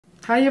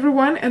Hi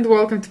everyone and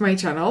welcome to my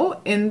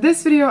channel. In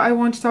this video I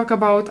want to talk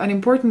about an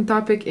important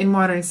topic in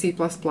modern C++,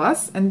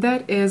 and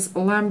that is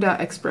lambda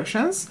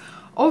expressions,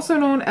 also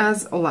known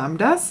as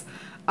lambdas.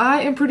 I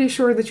am pretty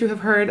sure that you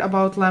have heard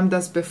about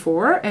lambdas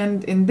before,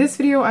 and in this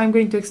video I'm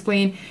going to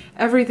explain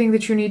everything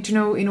that you need to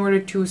know in order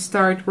to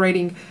start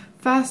writing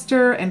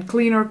faster and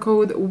cleaner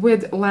code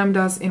with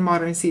lambdas in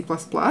modern C++.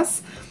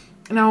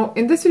 Now,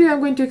 in this video I'm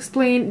going to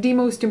explain the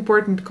most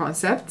important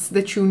concepts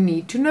that you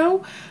need to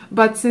know,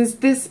 but since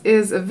this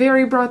is a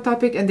very broad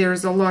topic and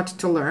there's a lot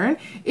to learn,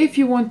 if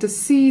you want to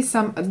see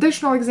some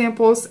additional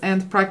examples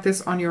and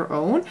practice on your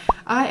own,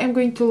 I am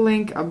going to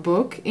link a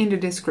book in the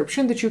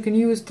description that you can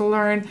use to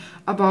learn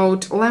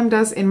about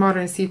lambdas in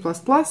modern C++,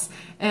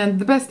 and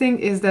the best thing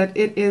is that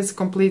it is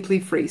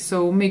completely free,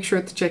 so make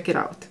sure to check it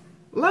out.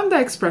 Lambda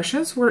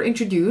expressions were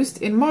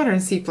introduced in modern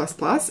C++,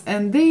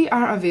 and they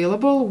are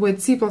available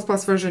with C++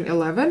 version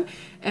 11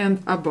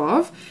 and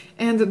above,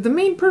 and the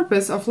main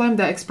purpose of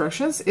lambda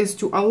expressions is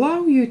to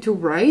allow you to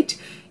write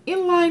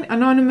inline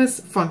anonymous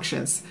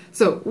functions.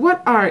 So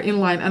what are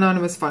inline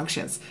anonymous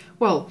functions?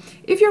 Well,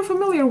 if you're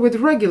familiar with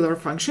regular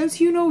functions,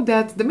 you know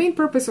that the main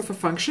purpose of a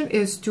function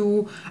is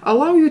to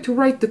allow you to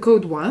write the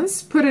code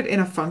once, put it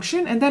in a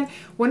function, and then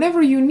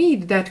whenever you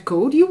need that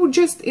code, you would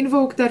just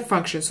invoke that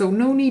function, so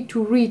no need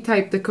to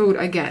retype the code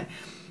again.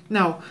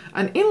 Now,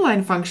 an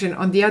inline function,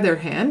 on the other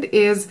hand,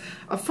 is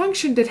a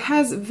function that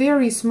has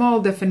very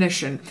small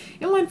definition.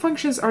 Inline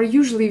functions are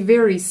usually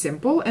very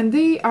simple, and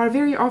they are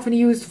very often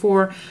used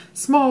for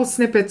small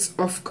snippets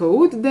of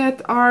code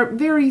that are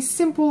very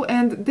simple,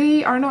 and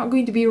they are not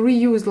going to be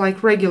reused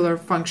like regular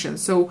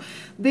functions, so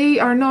they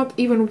are not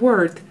even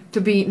worth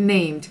to be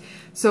named.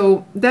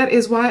 So that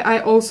is why I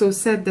also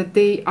said that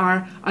they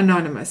are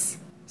anonymous.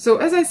 So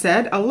as I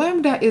said, a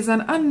lambda is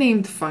an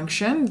unnamed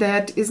function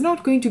that is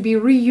not going to be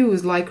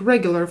reused like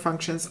regular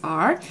functions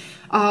are.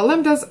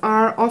 Lambdas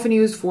are often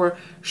used for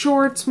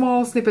short,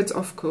 small snippets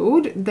of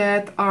code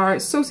that are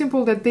so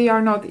simple that they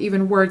are not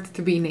even worth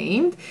to be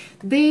named.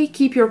 They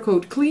keep your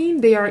code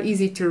clean, they are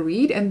easy to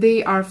read, and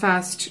they are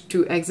fast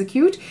to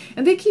execute,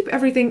 and they keep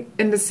everything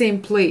in the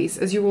same place,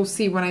 as you will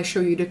see when I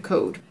show you the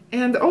code.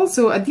 And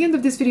also, at the end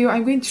of this video,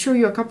 I'm going to show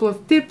you a couple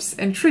of tips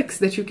and tricks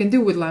that you can do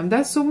with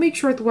lambdas, so make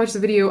sure to watch the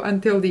video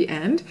until the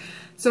end.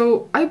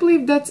 So I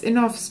believe that's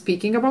enough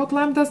speaking about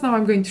lambdas. Now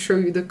I'm going to show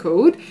you the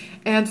code,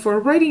 and for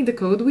writing the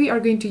code we are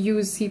going to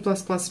use C++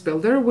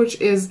 Builder, which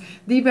is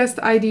the best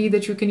IDE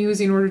that you can use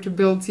in order to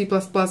build C++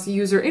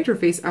 user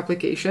interface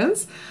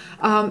applications.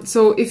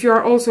 So if you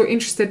are also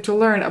interested to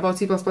learn about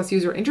C++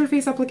 user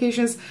interface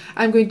applications,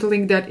 I'm going to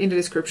link that in the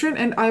description,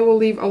 and I will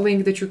leave a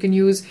link that you can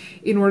use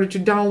in order to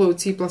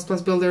download C++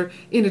 Builder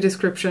in the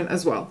description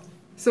as well.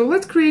 So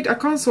let's create a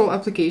console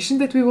application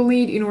that we will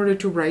need in order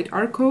to write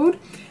our code.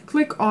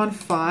 Click on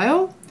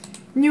File,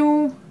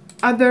 New,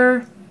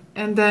 Other,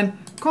 and then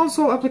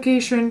Console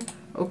Application.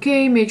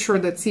 OK, make sure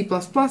that C++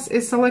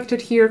 is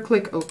selected here.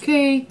 Click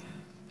OK,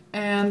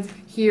 and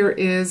here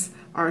is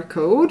our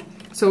code.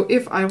 So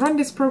if I run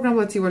this program,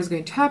 let's see what is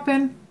going to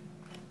happen.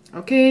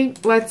 OK,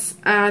 let's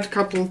add a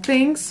couple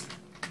things.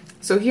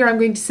 So here I'm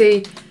going to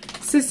say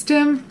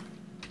system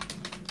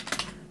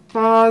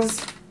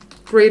pause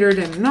greater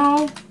than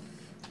null.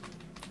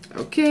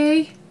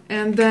 Okay,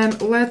 and then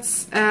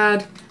let's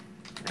add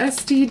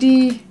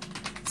std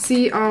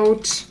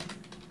cout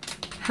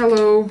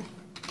hello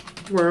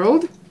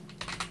world,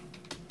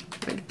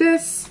 like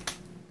this.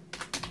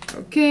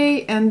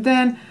 Okay, and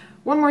then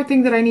one more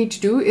thing that I need to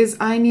do is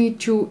I need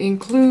to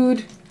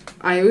include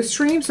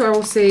IOStream, so I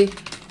will say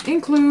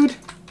include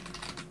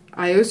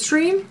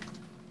IOStream,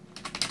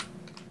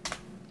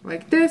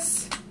 like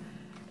this,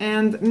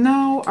 and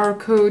now our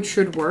code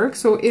should work.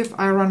 So if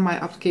I run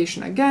my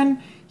application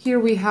again, here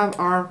we have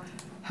our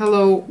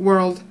hello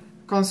world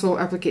console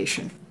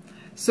application.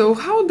 So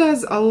how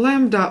does a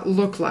lambda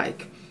look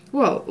like?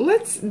 Well,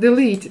 let's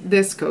delete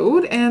this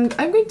code, and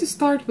I'm going to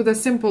start with a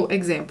simple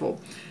example.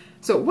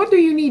 So what do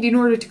you need in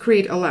order to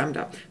create a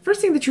lambda?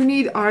 First thing that you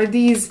need are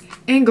these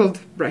angled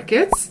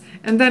brackets,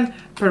 and then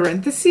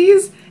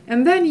parentheses,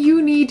 and then you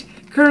need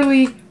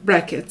curly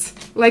brackets,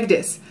 like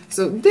this.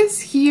 So this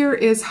here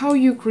is how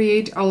you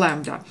create a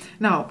lambda.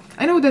 Now,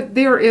 I know that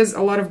there is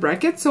a lot of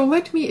brackets, so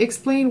let me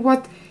explain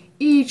what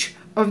each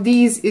of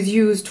these is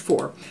used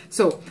for.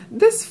 So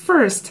this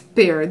first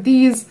pair,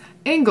 these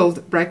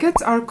angled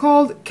brackets, are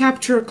called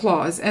capture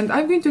clause, and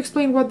I'm going to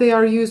explain what they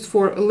are used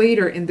for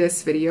later in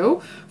this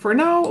video. For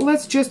now,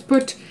 let's just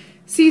put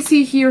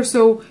CC here,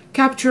 so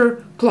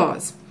capture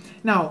clause.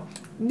 Now,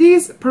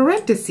 these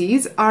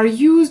parentheses are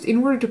used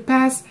in order to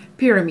pass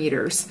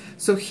parameters.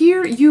 So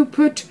here you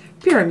put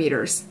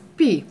parameters,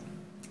 P.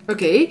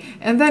 Okay,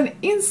 and then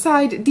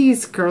inside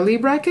these curly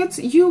brackets,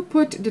 you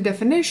put the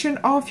definition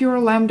of your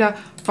lambda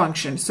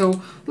function.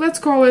 So let's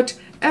call it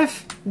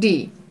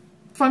FD,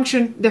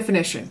 function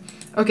definition.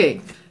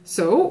 Okay,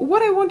 so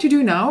what I want to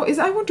do now is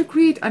I want to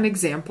create an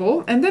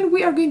example, and then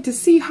we are going to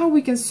see how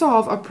we can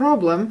solve a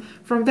problem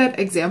from that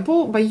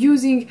example by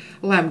using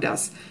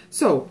lambdas.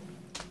 So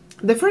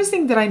the first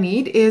thing that I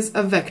need is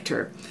a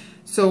vector.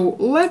 So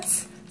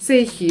let's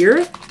say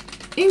here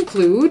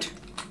include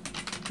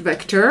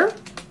vector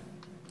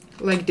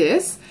like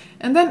this,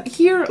 and then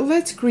here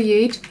let's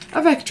create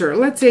a vector.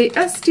 Let's say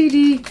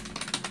std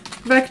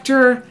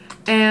vector,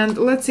 and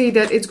let's say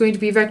that it's going to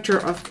be vector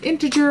of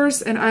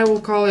integers, and I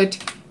will call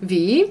it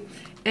v,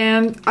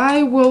 and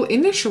I will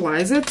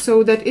initialize it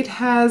so that it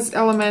has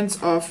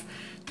elements of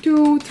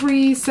 2,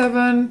 3,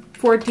 7,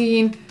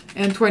 14,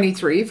 and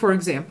 23, for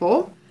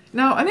example.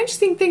 Now, an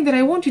interesting thing that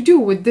I want to do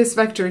with this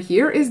vector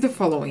here is the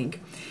following.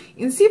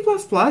 In C++,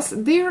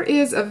 there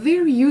is a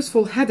very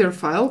useful header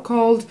file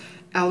called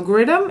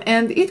algorithm,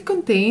 and it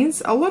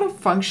contains a lot of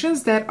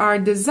functions that are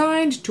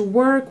designed to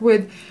work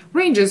with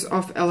ranges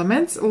of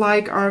elements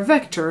like our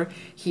vector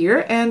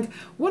here, and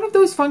one of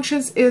those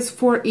functions is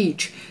for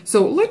each.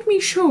 So let me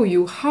show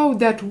you how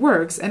that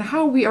works and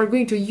how we are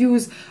going to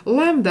use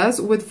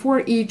lambdas with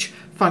for each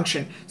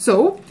function.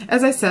 So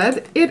as I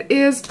said, it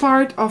is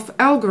part of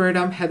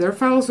algorithm header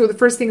file. So the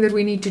first thing that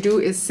we need to do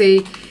is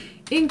say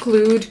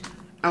include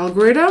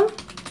algorithm.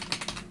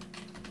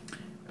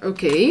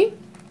 Okay.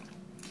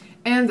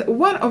 And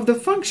one of the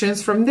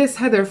functions from this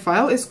header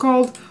file is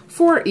called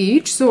for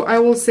each. So I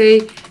will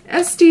say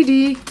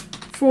std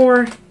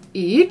for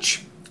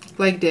each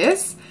like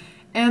this.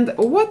 And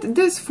what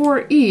this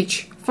for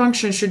each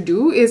function should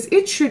do is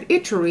it should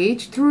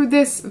iterate through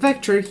this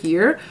vector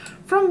here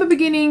from the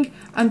beginning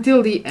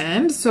until the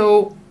end.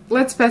 So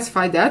let's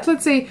specify that.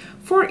 Let's say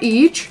for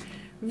each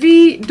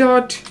v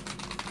dot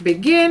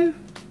begin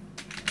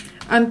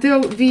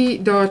until v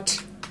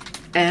dot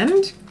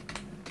end.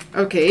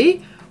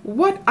 Okay.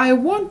 What I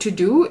want to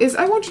do is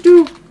I want to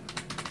do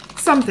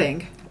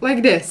something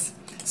like this.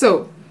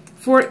 So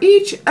for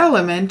each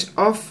element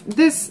of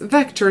this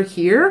vector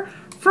here,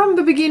 from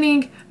the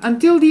beginning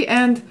until the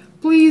end,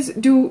 please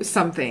do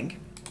something.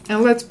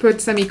 And let's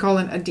put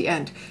semicolon at the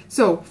end.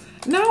 So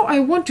now I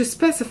want to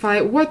specify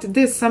what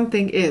this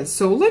something is.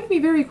 So let me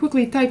very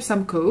quickly type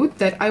some code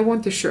that I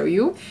want to show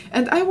you.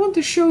 And I want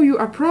to show you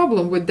a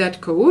problem with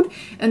that code.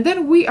 And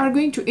then we are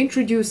going to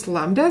introduce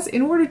lambdas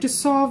in order to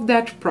solve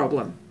that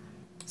problem.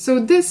 So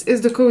this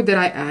is the code that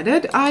I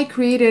added. I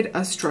created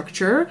a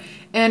structure,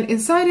 and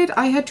inside it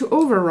I had to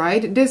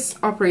override this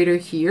operator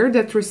here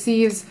that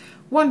receives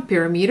one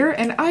parameter,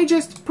 and I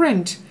just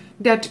print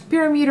that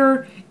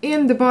parameter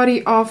in the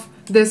body of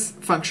this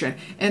function.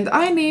 And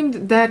I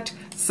named that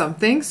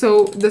something,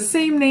 so the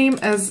same name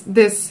as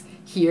this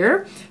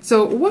here.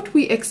 So what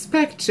we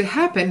expect to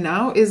happen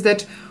now is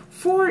that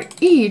for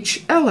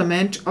each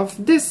element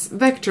of this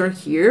vector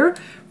here,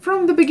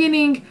 from the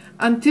beginning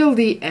until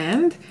the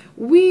end,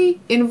 we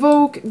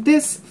invoke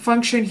this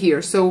function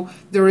here. So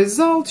the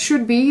result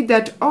should be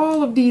that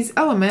all of these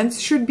elements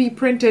should be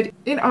printed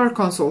in our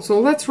console. So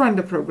let's run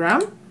the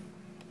program.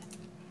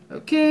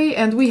 Okay,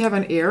 and we have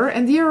an error,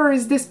 and the error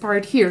is this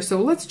part here. So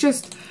let's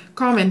just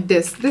comment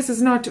this. This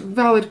is not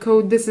valid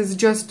code. This is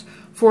just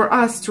for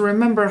us to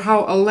remember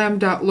how a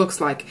lambda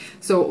looks like.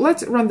 So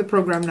let's run the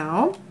program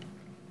now.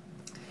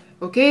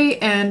 Okay,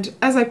 and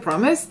as I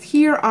promised,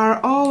 here are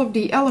all of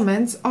the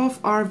elements of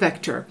our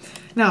vector.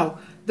 Now,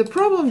 the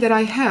problem that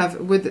I have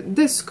with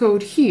this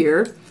code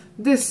here,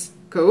 this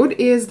code,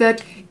 is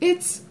that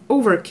it's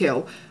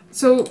overkill.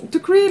 So to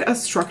create a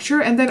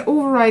structure and then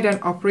override an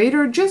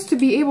operator just to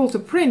be able to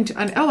print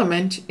an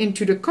element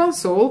into the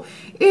console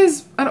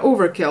is an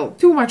overkill,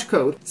 too much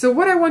code. So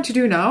what I want to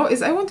do now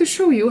is I want to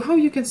show you how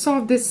you can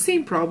solve this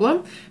same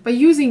problem by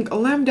using a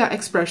lambda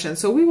expression.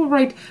 So we will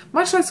write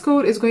much less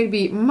code. It's going to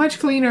be much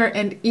cleaner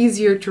and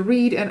easier to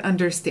read and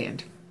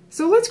understand.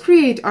 So let's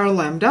create our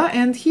lambda,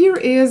 and here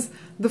is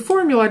the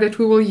formula that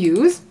we will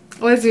use.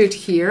 Let's do it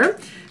here.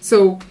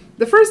 So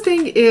the first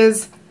thing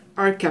is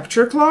our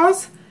capture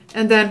clause,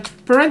 and then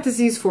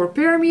parentheses for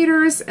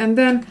parameters, and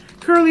then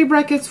curly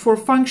brackets for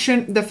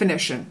function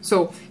definition.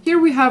 So here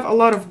we have a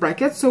lot of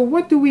brackets. So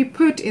what do we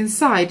put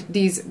inside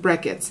these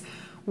brackets?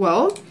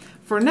 Well,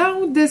 for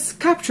now, this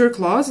capture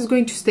clause is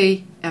going to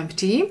stay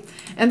empty.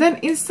 And then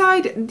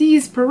inside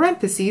these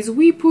parentheses,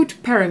 we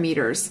put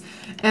parameters.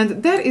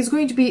 And that is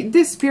going to be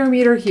this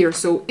parameter here.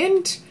 So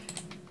int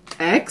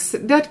x,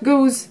 that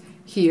goes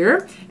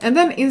here. And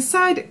then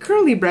inside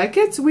curly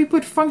brackets, we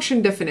put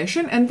function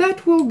definition, and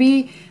that will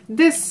be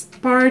this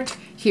part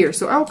here.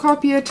 So I'll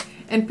copy it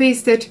and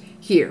paste it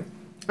here.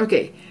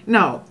 Okay,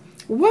 now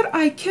what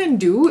I can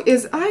do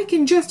is I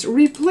can just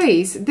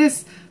replace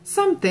this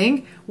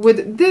something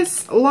with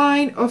this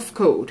line of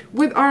code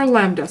with our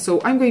lambda.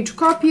 So I'm going to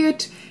copy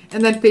it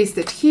and then paste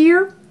it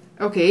here.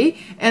 Okay,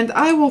 and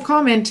I will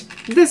comment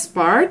this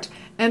part,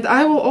 and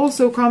I will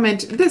also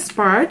comment this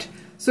part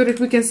so that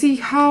we can see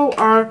how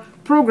our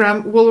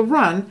program will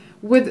run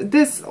with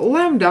this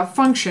lambda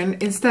function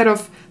instead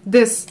of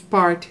this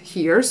part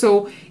here.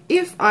 So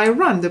if I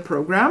run the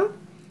program,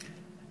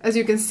 as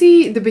you can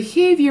see, the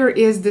behavior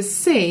is the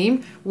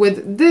same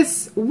with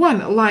this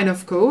one line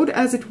of code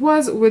as it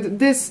was with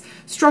this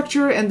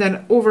structure and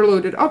then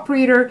overloaded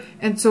operator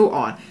and so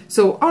on.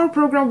 So our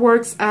program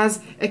works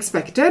as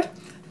expected.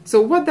 So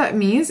what that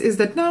means is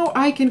that now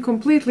I can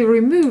completely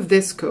remove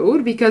this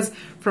code, because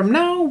from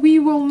now we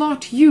will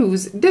not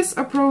use this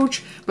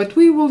approach, but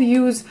we will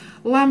use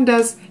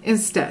lambdas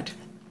instead.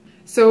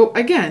 So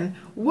again,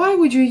 why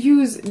would you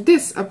use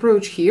this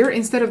approach here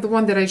instead of the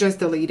one that I just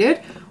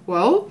deleted?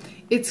 Well,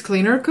 it's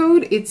cleaner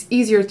code, it's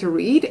easier to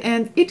read,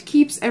 and it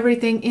keeps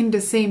everything in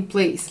the same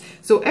place.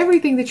 So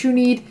everything that you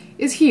need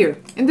is here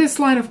in this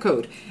line of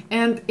code.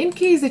 And in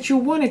case that you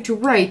wanted to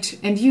write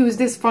and use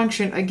this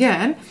function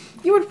again,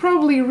 you would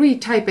probably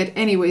retype it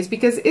anyways,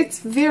 because it's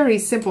very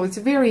simple, it's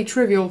a very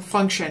trivial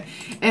function.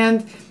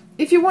 And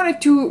if you wanted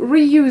to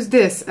reuse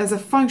this as a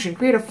function,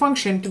 create a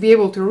function to be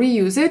able to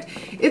reuse it,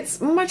 it's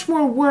much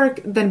more work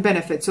than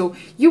benefit. So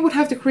you would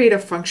have to create a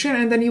function,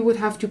 and then you would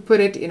have to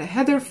put it in a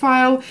header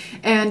file,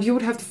 and you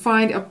would have to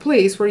find a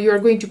place where you are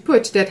going to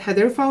put that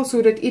header file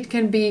so that it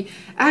can be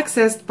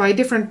accessed by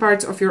different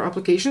parts of your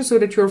application so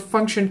that your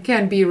function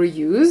can be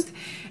reused.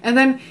 And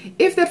then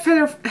if that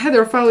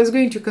header file is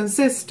going to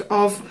consist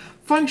of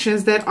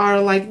functions that are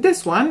like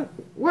this one,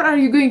 what are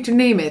you going to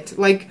name it?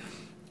 Like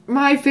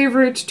my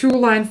favorite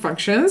 2-line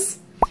functions?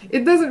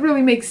 It doesn't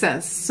really make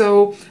sense.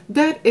 So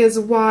that is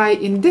why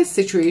in this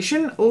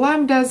situation,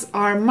 lambdas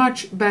are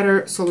much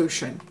better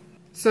solution.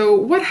 So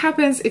what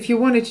happens if you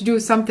wanted to do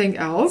something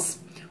else?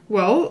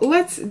 Well,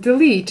 let's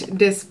delete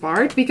this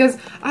part, because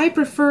I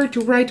prefer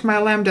to write my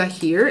lambda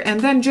here and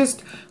then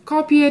just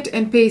copy it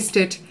and paste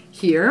it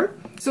here.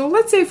 So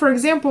let's say, for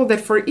example, that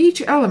for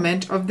each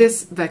element of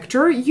this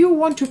vector, you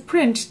want to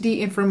print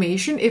the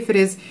information if it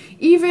is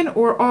even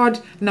or odd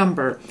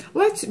number.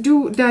 Let's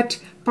do that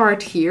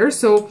part here.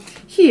 So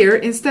here,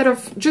 instead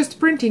of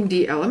just printing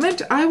the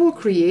element, I will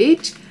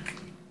create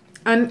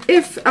an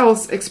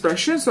if-else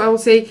expression. So I will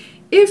say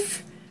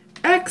if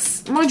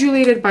x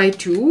modulated by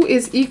 2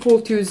 is equal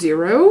to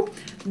 0,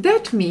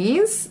 that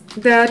means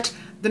that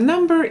the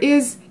number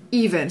is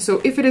even.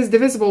 So if it is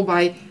divisible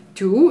by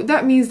 2,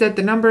 that means that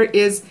the number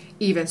is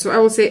even. So I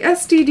will say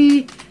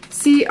std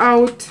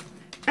cout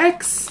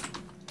x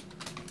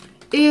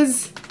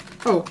is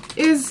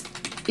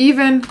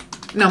even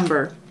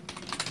number,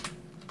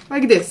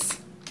 like this.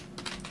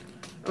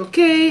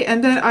 Okay,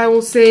 and then I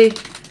will say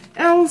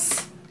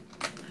else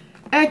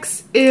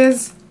x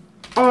is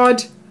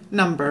odd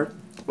number,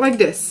 like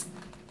this.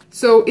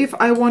 So if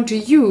I want to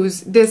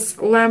use this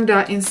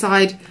lambda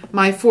inside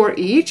my for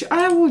each,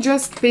 I will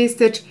just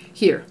paste it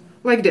here,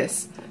 like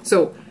this.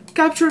 So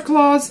capture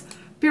clause,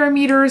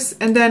 parameters,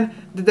 and then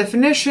the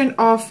definition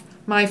of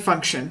my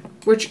function,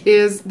 which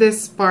is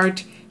this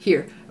part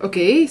here.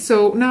 Okay,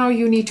 so now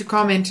you need to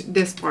comment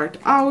this part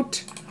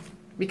out,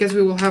 because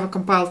we will have a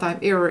compile time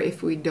error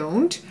if we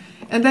don't.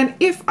 And then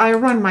if I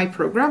run my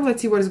program,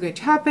 let's see what is going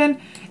to happen.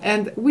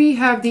 And we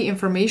have the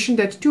information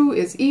that 2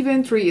 is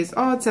even, 3 is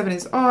odd, 7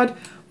 is odd,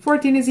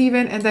 14 is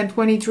even, and then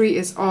 23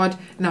 is odd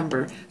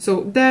number.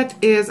 So that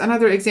is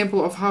another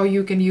example of how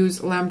you can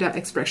use lambda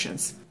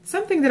expressions.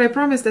 Something that I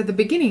promised at the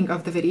beginning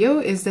of the video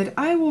is that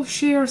I will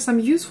share some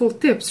useful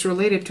tips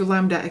related to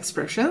lambda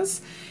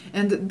expressions,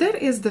 and that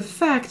is the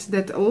fact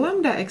that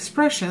lambda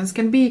expressions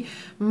can be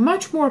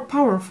much more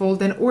powerful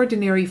than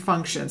ordinary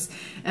functions.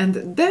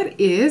 And that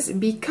is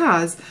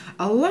because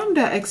a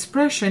lambda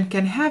expression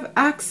can have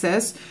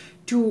access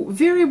to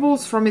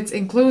variables from its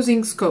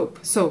enclosing scope.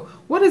 So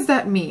what does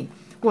that mean?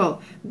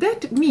 Well,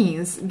 that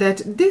means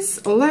that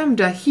this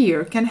lambda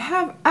here can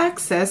have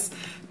access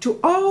to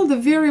all the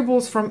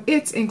variables from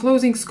its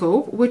enclosing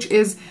scope, which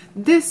is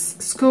this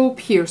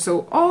scope here.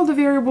 So all the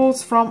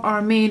variables from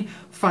our main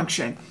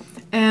function.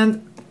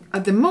 And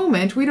at the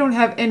moment, we don't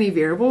have any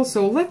variables,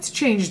 so let's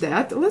change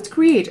that. Let's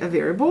create a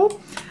variable.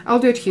 I'll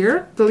do it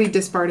here, delete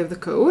this part of the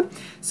code.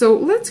 So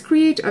let's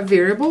create a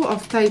variable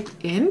of type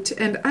int,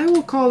 and I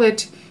will call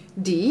it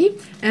d,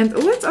 and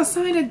let's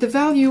assign it the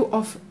value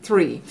of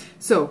 3.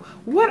 So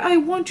what I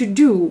want to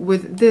do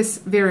with this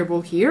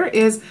variable here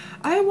is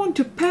I want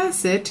to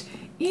pass it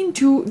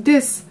into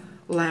this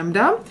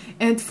lambda,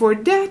 and for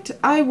that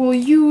I will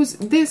use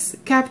this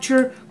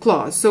capture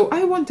clause. So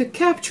I want to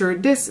capture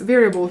this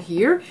variable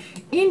here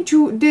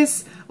into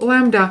this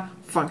lambda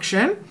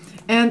function.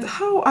 And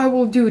how I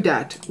will do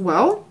that?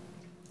 Well,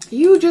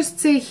 you just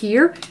say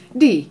here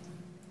d.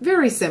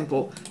 Very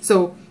simple.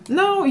 So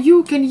now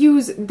you can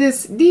use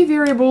this d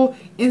variable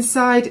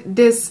inside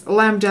this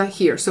lambda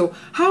here. So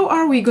how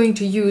are we going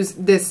to use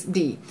this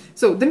d?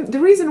 So the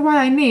reason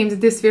why I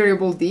named this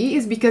variable d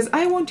is because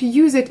I want to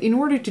use it in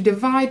order to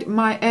divide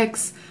my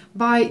x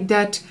by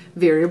that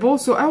variable.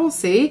 So I will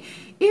say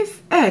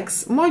if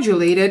x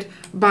modulated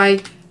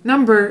by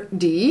number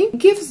d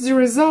gives the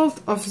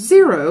result of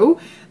 0,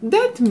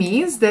 that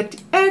means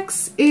that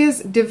x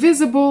is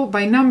divisible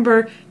by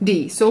number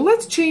d. So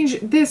let's change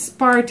this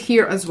part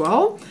here as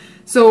well.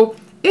 So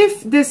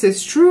if this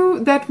is true,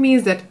 that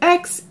means that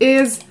x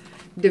is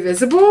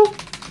divisible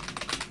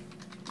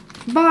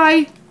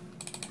by,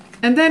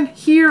 and then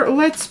here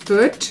let's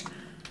put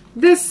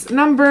this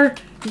number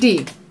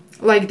d,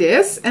 like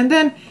this. And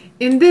then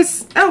in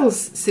this else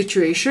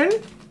situation,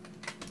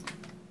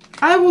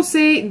 I will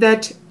say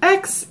that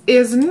x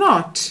is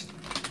not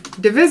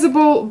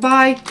divisible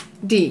by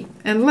d.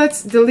 And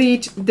let's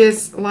delete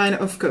this line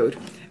of code.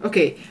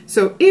 Okay,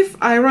 so if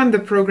I run the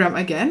program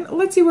again,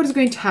 let's see what is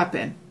going to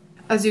happen.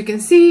 As you can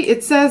see,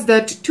 it says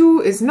that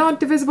 2 is not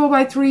divisible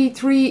by 3,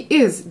 3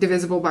 is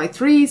divisible by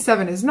 3,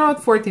 7 is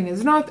not, 14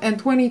 is not, and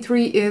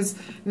 23 is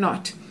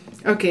not.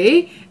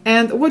 Okay,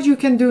 and what you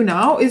can do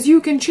now is you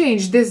can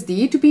change this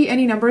d to be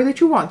any number that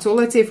you want. So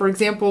let's say, for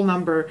example,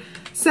 number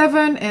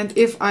 7, and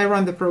if I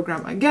run the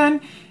program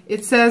again,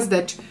 it says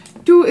that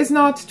 2 is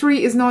not,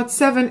 3 is not,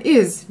 7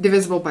 is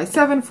divisible by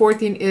 7,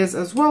 14 is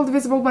as well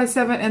divisible by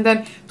 7, and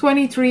then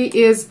 23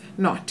 is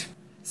not.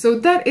 So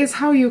that is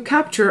how you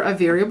capture a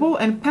variable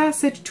and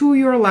pass it to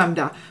your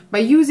Lambda by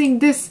using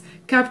this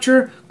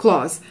capture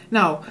clause.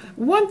 Now,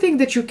 one thing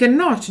that you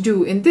cannot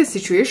do in this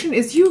situation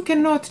is you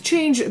cannot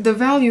change the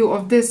value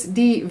of this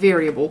d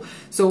variable.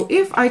 So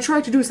if I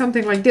try to do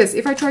something like this,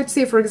 if I try to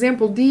say, for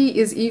example, d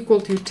is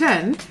equal to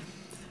 10,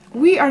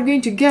 we are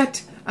going to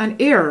get an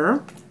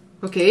error.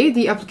 Okay,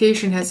 the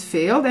application has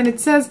failed, and it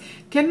says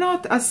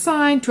cannot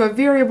assign to a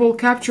variable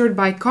captured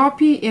by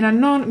copy in a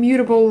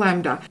non-mutable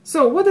Lambda.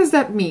 So what does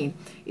that mean?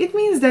 It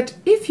means that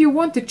if you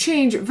want to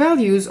change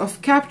values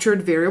of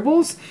captured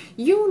variables,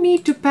 you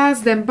need to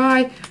pass them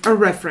by a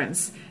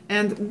reference,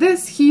 and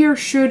this here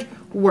should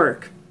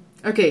work.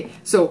 Okay,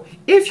 so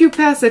if you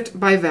pass it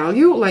by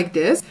value like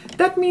this,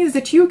 that means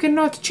that you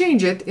cannot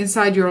change it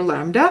inside your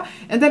Lambda,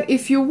 and then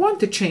if you want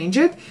to change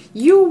it,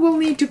 you will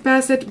need to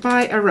pass it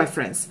by a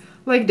reference,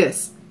 like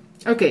this.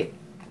 Okay,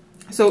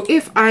 so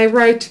if I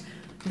write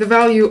the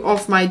value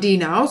of my d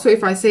now, so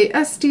if I say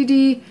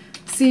std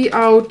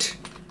cout,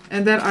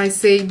 and then I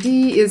say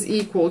d is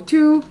equal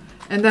to,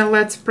 and then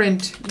let's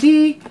print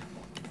d,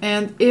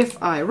 and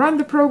if I run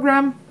the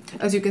program,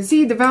 as you can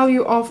see, the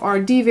value of our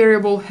d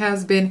variable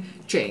has been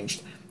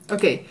changed.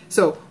 Okay,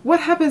 so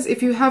what happens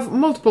if you have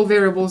multiple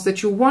variables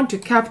that you want to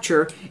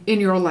capture in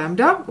your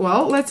Lambda?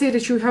 Well, let's say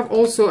that you have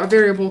also a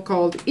variable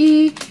called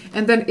e,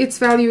 and then its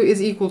value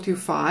is equal to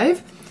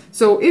 5.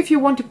 So if you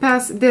want to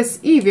pass this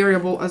e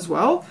variable as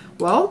well,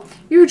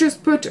 you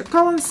just put a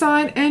colon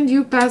sign and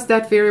you pass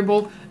that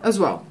variable as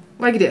well,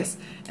 like this.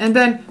 And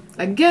then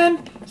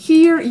again,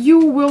 here you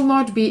will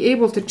not be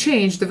able to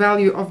change the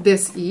value of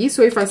this e.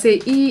 So if I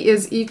say e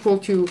is equal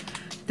to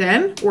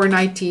 10 or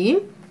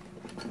 19,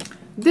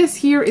 this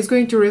here is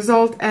going to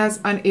result as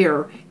an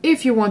error.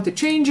 If you want to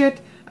change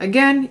it,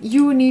 again,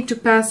 you need to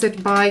pass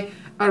it by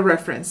a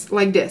reference,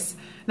 like this.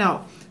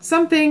 Now,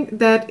 something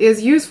that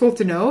is useful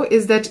to know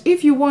is that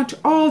if you want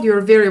all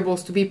your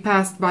variables to be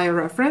passed by a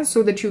reference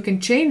so that you can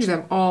change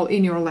them all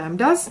in your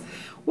Lambdas,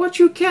 what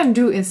you can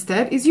do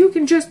instead is you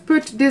can just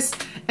put this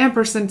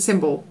ampersand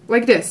symbol,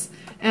 like this,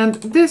 and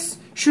this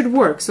should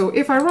work. So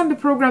if I run the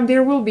program,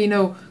 there will be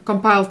no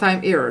compile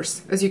time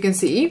errors, as you can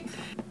see.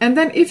 And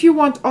then if you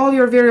want all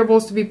your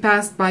variables to be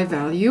passed by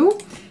value,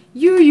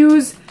 you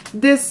use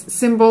this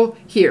symbol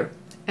here.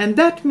 And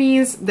that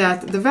means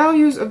that the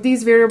values of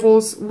these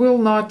variables will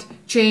not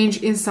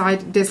change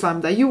inside this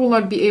Lambda. You will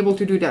not be able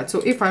to do that. So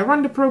if I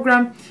run the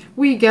program,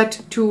 we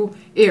get 2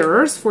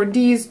 errors for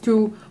these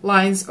 2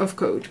 lines of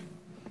code.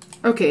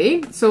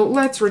 Okay, so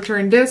let's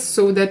return this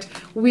so that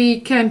we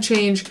can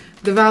change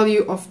the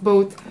value of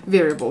both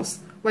variables,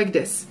 like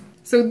this.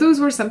 So those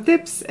were some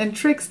tips and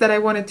tricks that I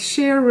wanted to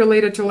share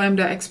related to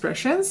Lambda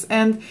expressions.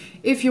 And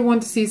if you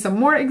want to see some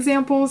more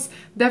examples,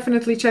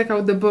 definitely check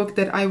out the book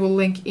that I will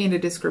link in the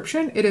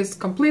description. It is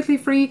completely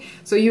free,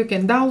 so you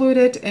can download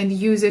it and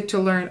use it to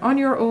learn on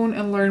your own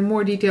and learn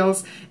more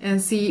details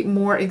and see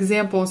more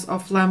examples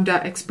of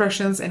Lambda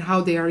expressions and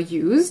how they are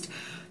used.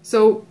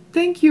 So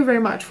thank you very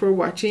much for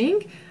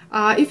watching.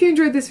 If you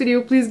enjoyed this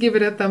video, please give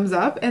it a thumbs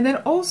up, and then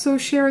also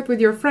share it with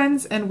your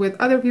friends and with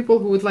other people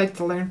who would like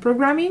to learn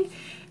programming.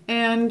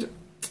 And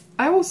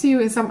I will see you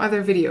in some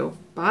other video.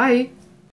 Bye!